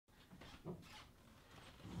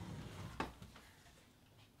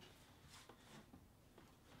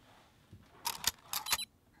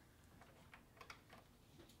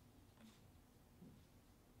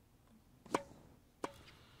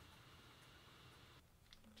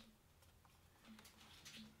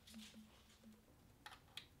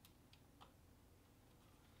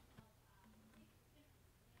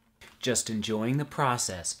just enjoying the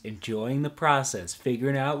process,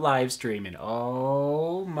 figuring out live streaming.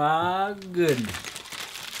 Oh my goodness.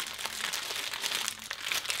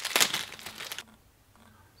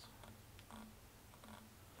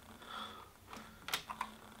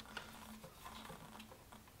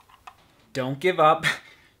 Don't give up.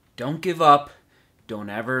 Don't give up. Don't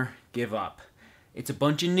ever give up. It's a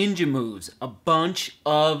bunch of ninja moves. A bunch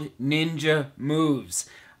of ninja moves.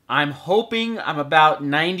 I'm hoping I'm about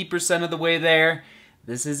 90% of the way there.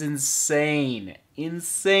 This is insane.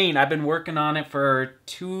 Insane. I've been working on it for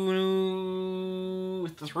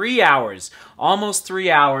 3 hours. Almost 3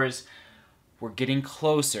 hours. We're getting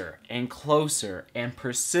closer and closer and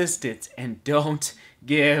persistent, and don't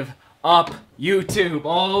give up, YouTube.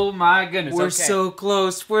 Oh my goodness. We're so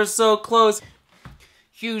close. We're so close.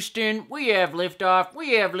 Houston, we have liftoff.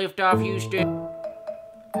 We have liftoff, Houston.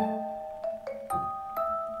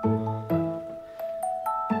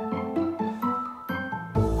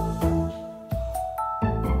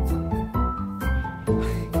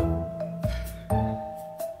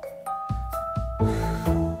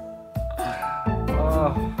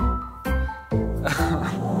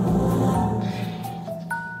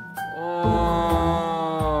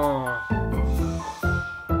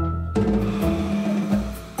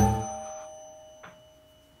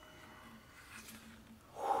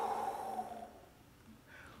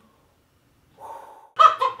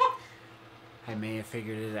 I may have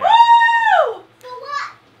figured it out. Woo! The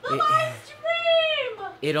what? The live stream!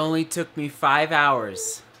 It only took me 5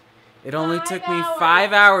 hours. It only took me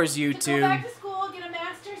 5 hours, YouTube. To go back to school, get a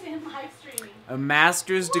master's in live streaming. A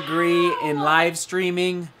master's degree in live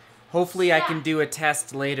streaming. Hopefully I can do a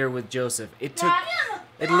test later with Joseph. It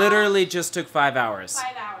literally just took 5 hours.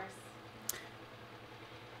 5 hours. 5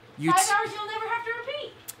 You hours you'll never have to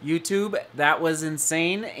repeat. YouTube, that was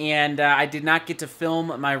insane, and I did not get to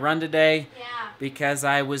film my run today because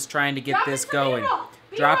I was trying to get this going.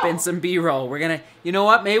 Drop in some B-roll. We're gonna, you know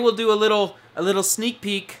what? Maybe we'll do a little sneak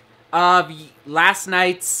peek of last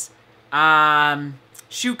night's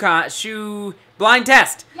shoe blind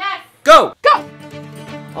test. Yes. Go. Go.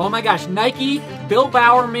 Oh my gosh, Nike Bill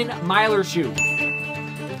Bowerman Myler shoe.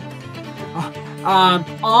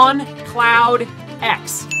 On Cloud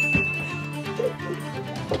X.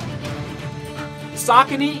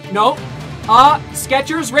 Saucony, nope.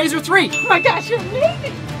 Skechers Razor 3. Oh my gosh, you're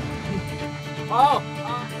amazing.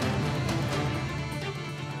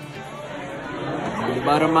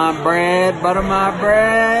 Butter my bread, butter my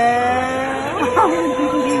bread.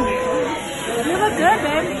 You look good,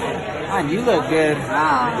 babe. Ah, you look good.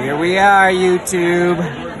 Here we are, YouTube.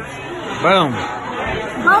 Boom.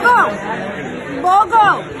 BOGO.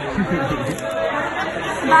 BOGO.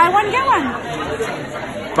 Buy one, get one.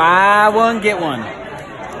 Buy one, get one.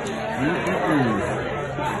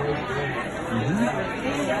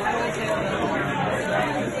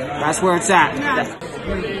 That's where it's at. No.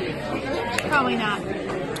 Probably not.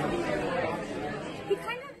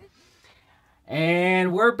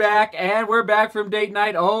 And we're back from date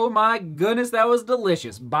night. Oh my goodness, that was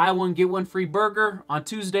delicious. Buy one, get one free burger on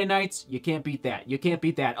Tuesday nights. You can't beat that. You can't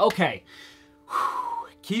beat that. Okay.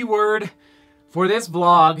 Keyword for this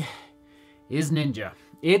vlog is ninja.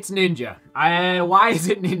 It's ninja. Why is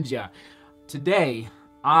it ninja? Today,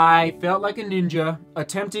 I felt like a ninja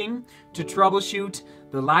attempting to troubleshoot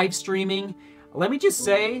the live streaming. Let me just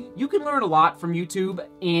say, you can learn a lot from YouTube,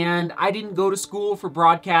 and I didn't go to school for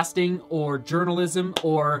broadcasting or journalism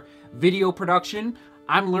or video production.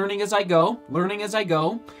 I'm learning as I go,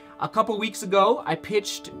 A couple weeks ago, I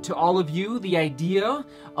pitched to all of you the idea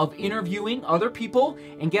of interviewing other people,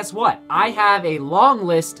 and guess what? I have a long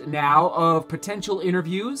list now of potential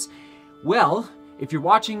interviews. Well, if you're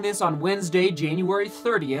watching this on Wednesday, January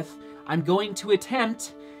 30th, I'm going to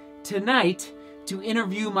attempt tonight to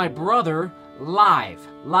interview my brother live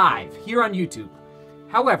here on YouTube.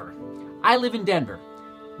 However, I live in Denver.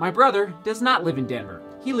 My brother does not live in Denver.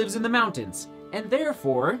 He lives in the mountains. And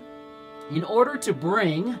therefore, in order to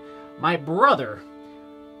bring my brother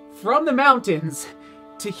from the mountains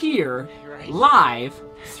to here live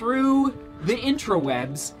through the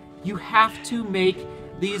intrawebs, you have to make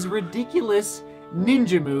these ridiculous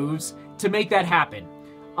ninja moves to make that happen.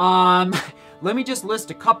 Let me just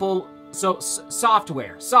list a couple. So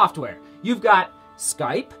software. You've got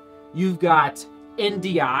Skype, you've got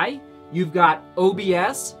NDI, you've got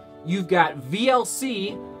OBS, you've got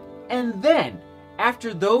VLC, and then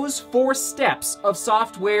after those 4 steps of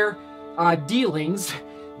software dealings,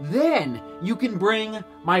 then you can bring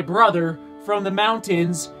my brother from the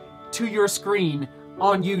mountains to your screen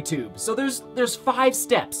on YouTube. So there's 5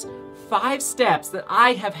 steps. 5 steps that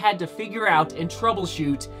I have had to figure out and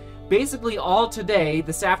troubleshoot basically all today,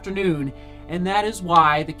 this afternoon, and that is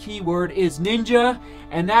why the keyword is ninja,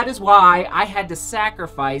 and that is why I had to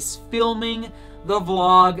sacrifice filming the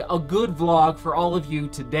vlog, a good vlog for all of you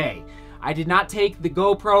today. I did not take the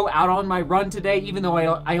GoPro out on my run today, even though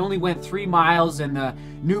I only went 3 miles in the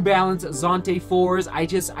New Balance Zonte 4s.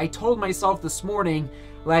 I told myself this morning,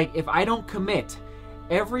 like, if I don't commit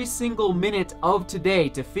every single minute of today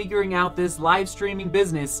to figuring out this live streaming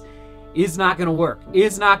business, is not gonna work.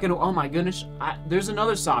 It's not gonna, oh my goodness, there's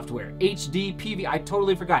another software, HDPV, I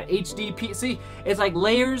totally forgot, HDP, see, it's like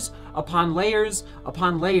layers upon layers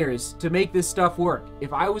upon layers to make this stuff work.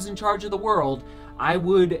 If I was in charge of the world, I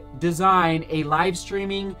would design a live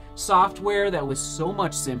streaming software that was so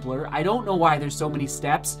much simpler. I don't know why there's so many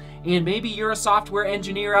steps, and maybe you're a software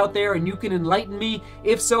engineer out there and you can enlighten me.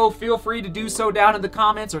 If so, feel free to do so down in the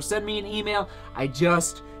comments or send me an email. I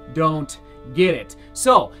just don't get it.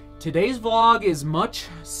 So, today's vlog is much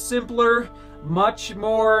simpler, much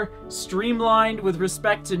more streamlined with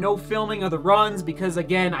respect to no filming of the runs because,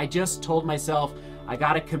 again, I just told myself I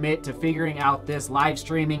gotta commit to figuring out this live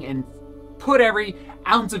streaming and put every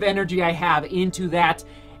ounce of energy I have into that,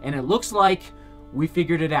 and it looks like we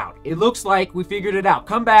figured it out. It looks like we figured it out.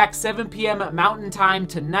 Come back 7 p.m. Mountain Time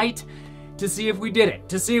tonight to see if we did it,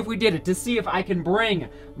 to see if I can bring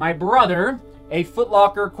my brother, a Foot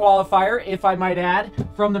Locker qualifier, if I might add,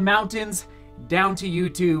 from the mountains down to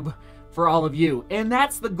YouTube for all of you. And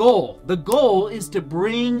that's the goal. The goal is to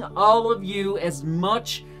bring all of you as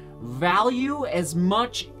much value, as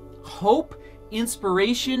much hope,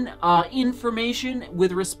 inspiration, information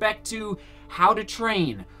with respect to how to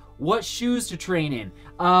train, what shoes to train in,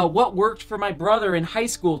 what worked for my brother in high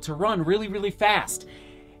school to run really, really fast.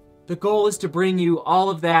 The goal is to bring you all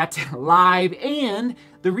of that live, and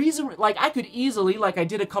the reason, like, I could easily, like I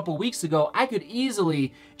did a couple weeks ago, I could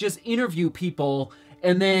easily just interview people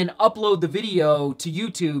and then upload the video to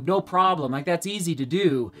YouTube, no problem, like that's easy to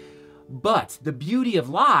do. But the beauty of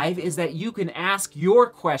live is that you can ask your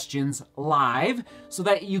questions live so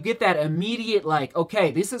that you get that immediate, like,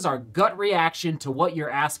 okay, this is our gut reaction to what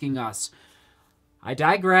you're asking us. I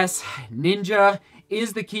digress. Ninja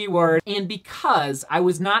is the key word. And because I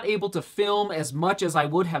was not able to film as much as I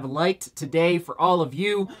would have liked today for all of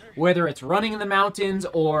you, whether it's running in the mountains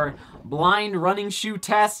or blind running shoe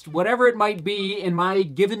test, whatever it might be in my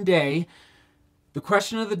given day, the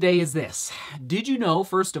question of the day is this. Did you know,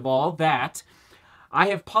 first of all, that I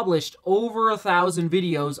have published over 1,000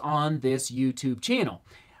 videos on this YouTube channel?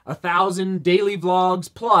 1,000 daily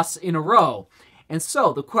vlogs plus in a row. And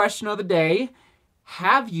so, the question of the day,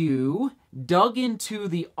 have you dug into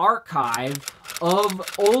the archive of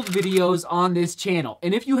old videos on this channel?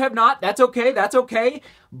 And if you have not, that's okay.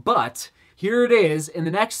 But here it is, in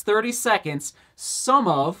the next 30 seconds, some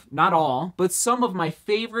of, not all, but some of my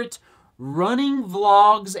favorite running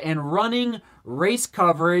vlogs and running race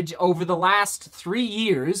coverage over the last 3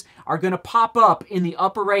 years are going to pop up in the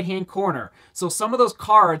upper right hand corner. So some of those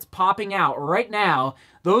cards popping out right now,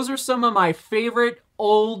 those are some of my favorite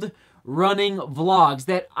old running vlogs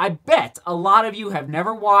that I bet a lot of you have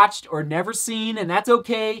never watched or never seen, and that's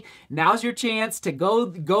okay. Now's your chance to go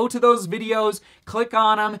to those videos, click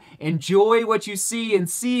on them, enjoy what you see, and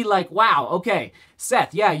see like, wow, okay,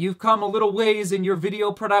 Seth, yeah, you've come a little ways in your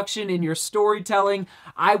video production, in your storytelling.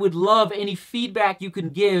 I would love any feedback you can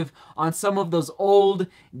give on some of those old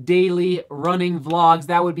daily running vlogs.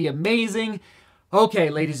 That would be amazing. Okay,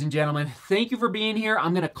 ladies and gentlemen, thank you for being here.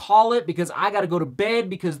 I'm going to call it because I got to go to bed,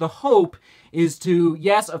 because the hope is to,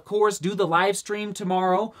 yes, of course, do the live stream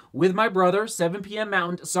tomorrow with my brother, 7 p.m.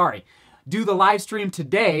 Mountain, sorry, do the live stream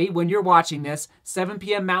today when you're watching this, 7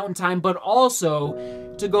 p.m. Mountain Time, but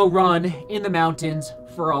also to go run in the mountains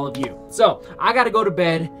for all of you. So, I got to go to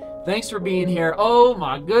bed. Thanks for being here. Oh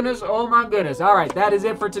my goodness, oh my goodness. All right, that is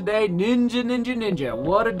it for today. Ninja, ninja, ninja.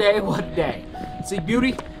 What a day, what a day. See,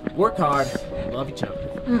 beauty, work hard, love each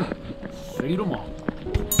other. See you tomorrow.